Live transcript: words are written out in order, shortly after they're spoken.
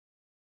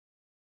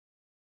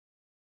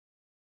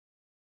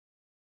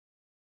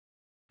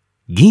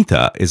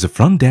Geeta is a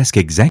front desk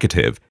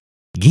executive.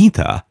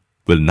 Geeta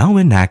will now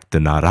enact the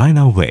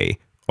Narayana way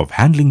of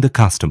handling the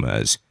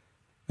customers.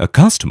 A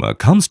customer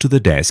comes to the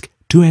desk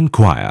to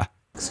enquire.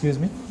 Excuse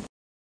me,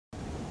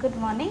 Good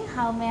morning.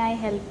 How may I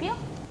help you?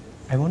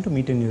 I want to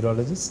meet a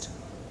neurologist.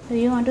 Do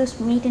you want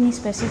to meet any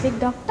specific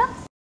doctor?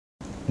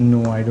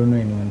 No, I don't know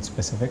anyone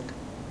specific.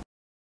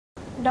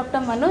 Dr.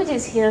 Manoj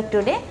is here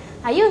today.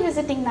 Are you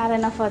visiting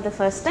Narayana for the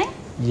first time?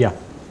 Yeah.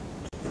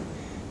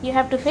 You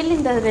have to fill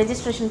in the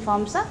registration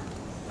form, sir.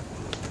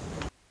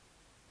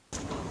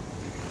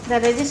 The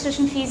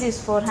registration fees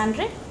is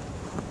 400.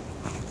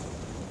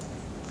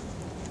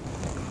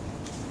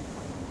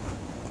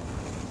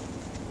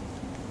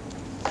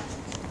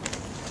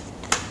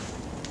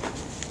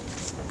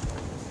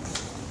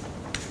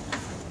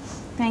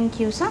 Thank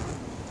you, sir.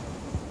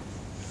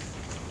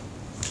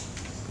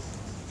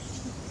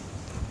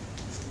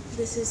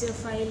 This is your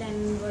file and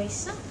invoice,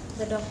 sir.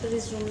 The doctor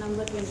is room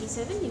number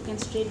 27. You can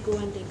straight go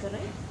and take a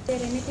ride. Is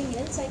there anything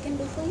else I can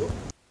do for you?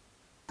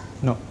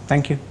 No,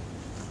 thank you.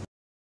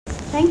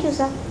 Thank you,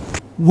 sir.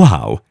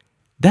 Wow,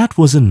 that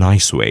was a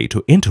nice way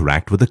to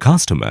interact with the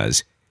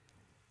customers.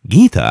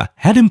 Geeta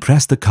had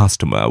impressed the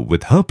customer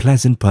with her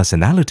pleasant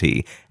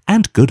personality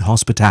and good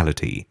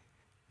hospitality.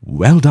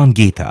 Well done,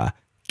 Geeta.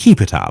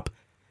 Keep it up.